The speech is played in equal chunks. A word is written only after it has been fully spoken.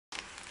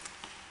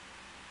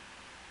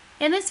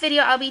In this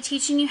video, I'll be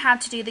teaching you how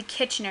to do the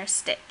Kitchener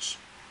stitch.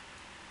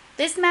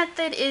 This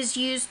method is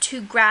used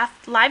to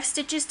graft live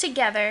stitches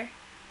together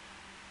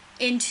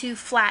into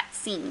flat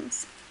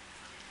seams.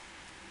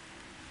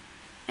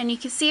 And you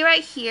can see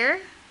right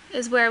here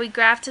is where we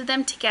grafted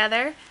them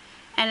together,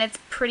 and it's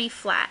pretty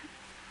flat.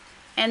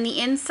 And the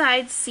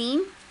inside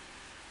seam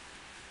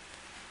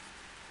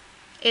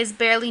is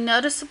barely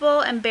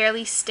noticeable and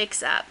barely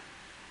sticks up.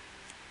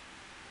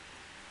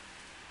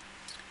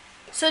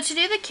 So to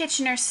do the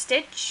Kitchener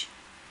stitch,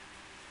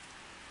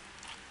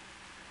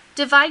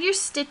 divide your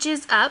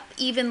stitches up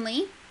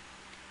evenly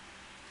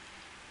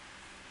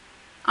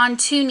on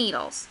 2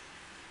 needles.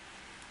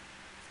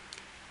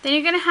 Then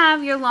you're going to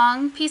have your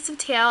long piece of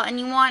tail, and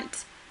you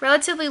want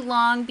relatively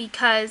long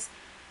because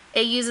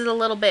it uses a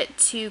little bit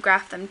to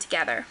graft them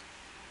together.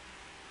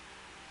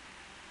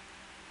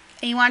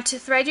 And you want to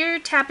thread your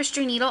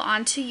tapestry needle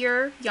onto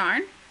your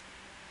yarn.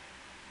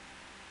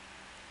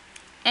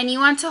 And you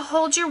want to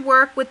hold your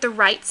work with the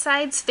right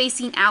sides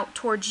facing out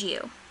towards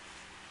you.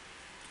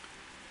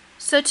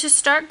 So to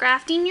start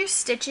grafting your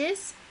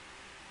stitches,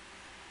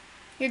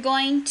 you're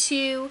going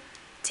to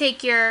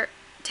take your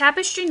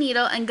tapestry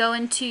needle and go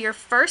into your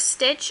first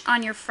stitch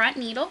on your front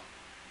needle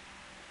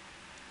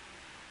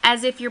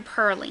as if you're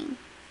purling.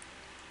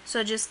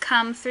 So just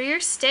come through your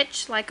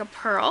stitch like a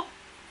purl,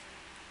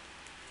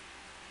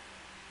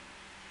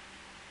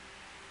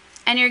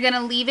 and you're going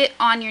to leave it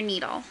on your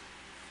needle.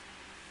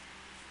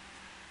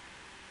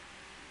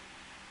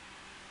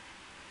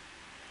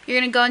 You're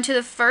going to go into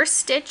the first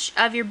stitch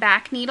of your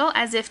back needle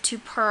as if to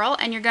purl,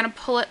 and you're going to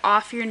pull it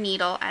off your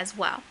needle as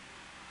well.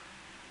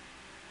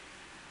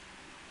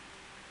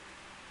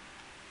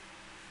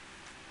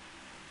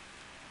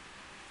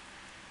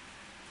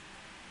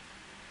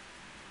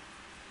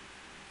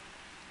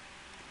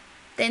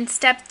 Then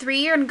step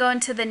 3, you're going to go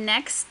into the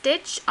next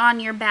stitch on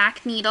your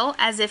back needle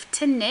as if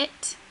to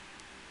knit,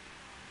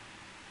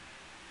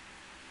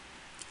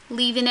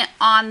 leaving it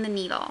on the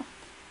needle.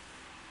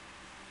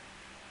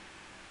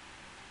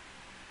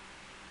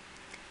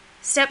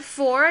 Step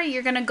 4,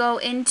 you're going to go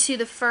into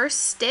the first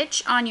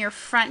stitch on your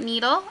front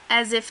needle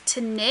as if to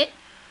knit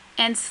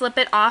and slip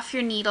it off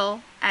your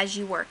needle as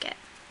you work it.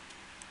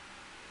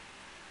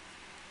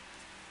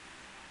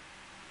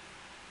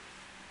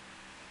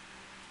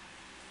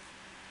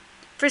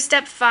 For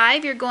step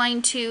 5, you're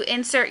going to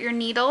insert your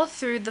needle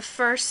through the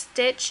first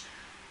stitch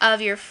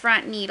of your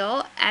front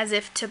needle as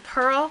if to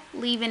purl,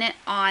 leaving it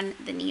on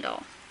the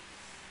needle.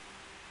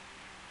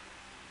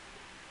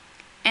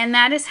 And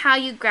that is how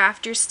you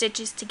graft your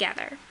stitches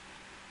together.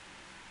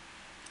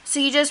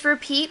 So you just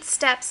repeat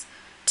steps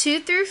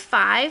 2 through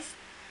 5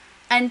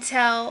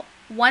 until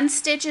 1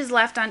 stitch is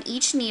left on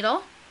each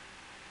needle,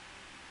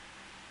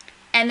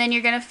 and then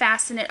you're going to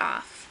fasten it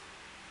off.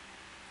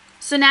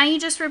 So now you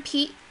just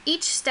repeat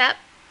each step.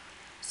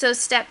 So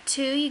step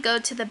 2, you go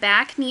to the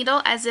back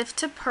needle as if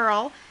to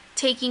purl,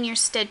 taking your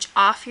stitch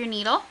off your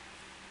needle.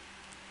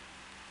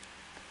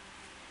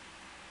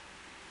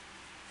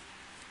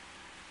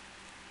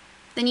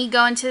 Then you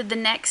go into the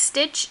next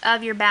stitch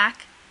of your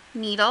back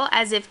needle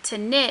as if to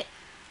knit,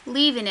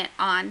 leaving it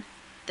on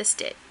the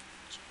stitch,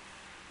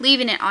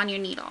 leaving it on your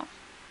needle.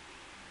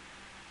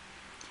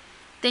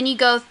 Then you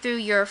go through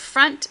your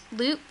front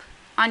loop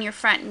on your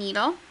front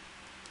needle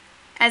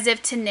as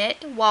if to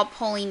knit while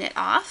pulling it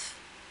off.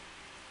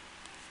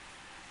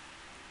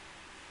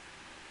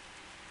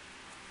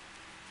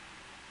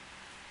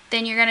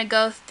 Then you're going to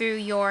go through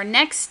your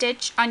next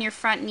stitch on your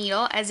front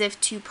needle as if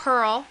to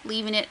purl,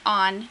 leaving it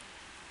on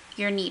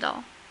your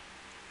needle.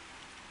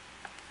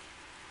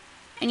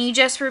 And you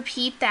just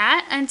repeat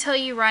that until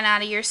you run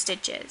out of your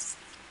stitches.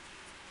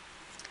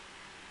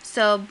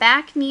 So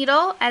back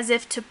needle as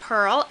if to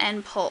purl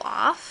and pull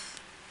off.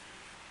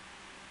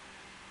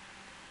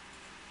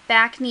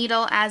 Back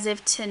needle as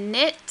if to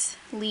knit,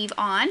 leave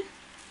on.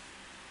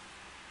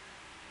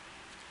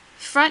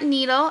 Front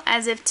needle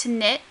as if to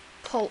knit,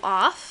 pull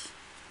off.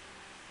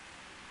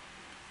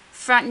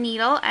 Front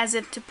needle as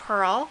if to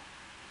purl,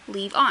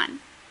 leave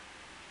on.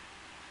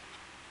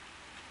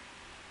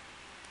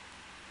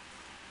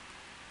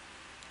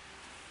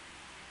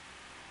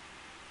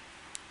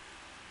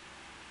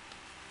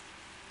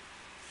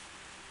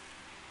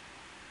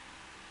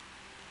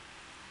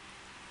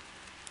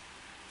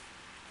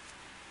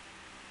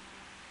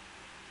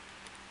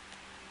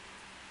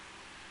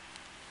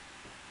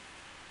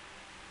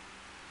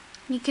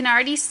 You can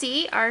already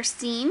see our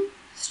seam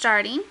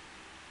starting,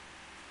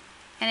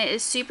 and it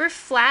is super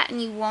flat, and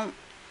you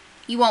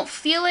won't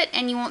feel it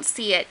and you won't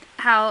see it.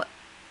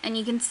 And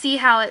you can see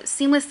how it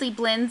seamlessly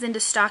blends into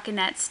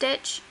stockinette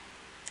stitch.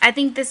 I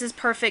think this is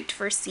perfect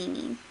for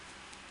seaming.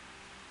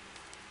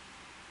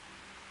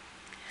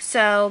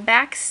 So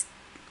back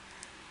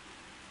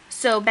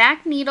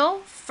needle,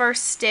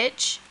 first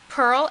stitch,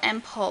 purl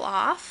and pull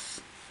off.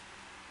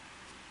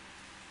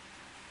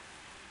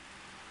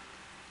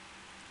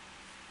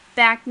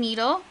 Back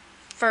needle,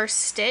 first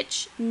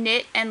stitch,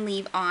 knit and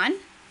leave on.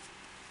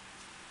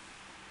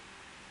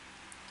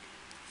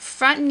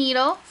 Front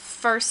needle,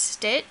 first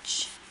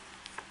stitch,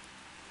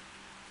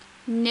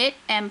 knit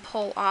and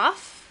pull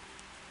off,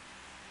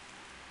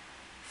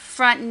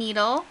 front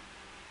needle,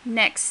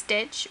 next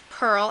stitch,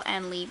 purl,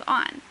 and leave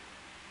on.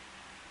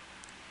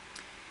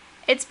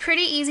 It's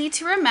pretty easy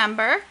to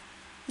remember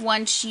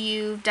once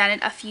you've done it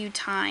a few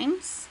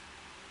times.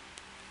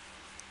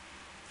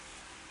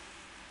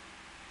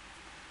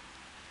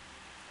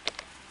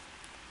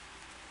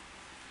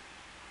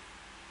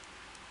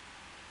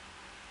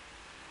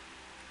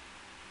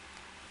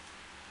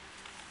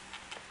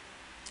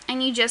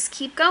 And you just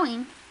keep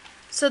going.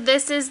 So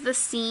this is the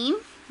seam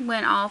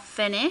when all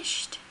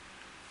finished.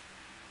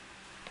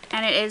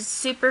 And it is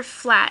super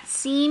flat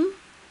seam,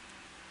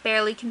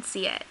 barely can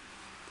see it.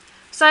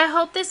 So I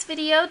hope this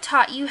video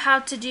taught you how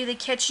to do the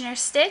Kitchener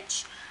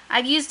stitch.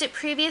 I've used it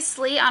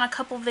previously on a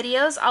couple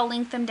videos. I'll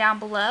link them down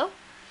below.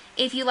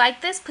 If you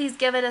like this, please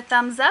give it a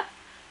thumbs up.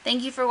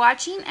 Thank you for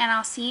watching, and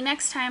I'll see you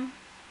next time.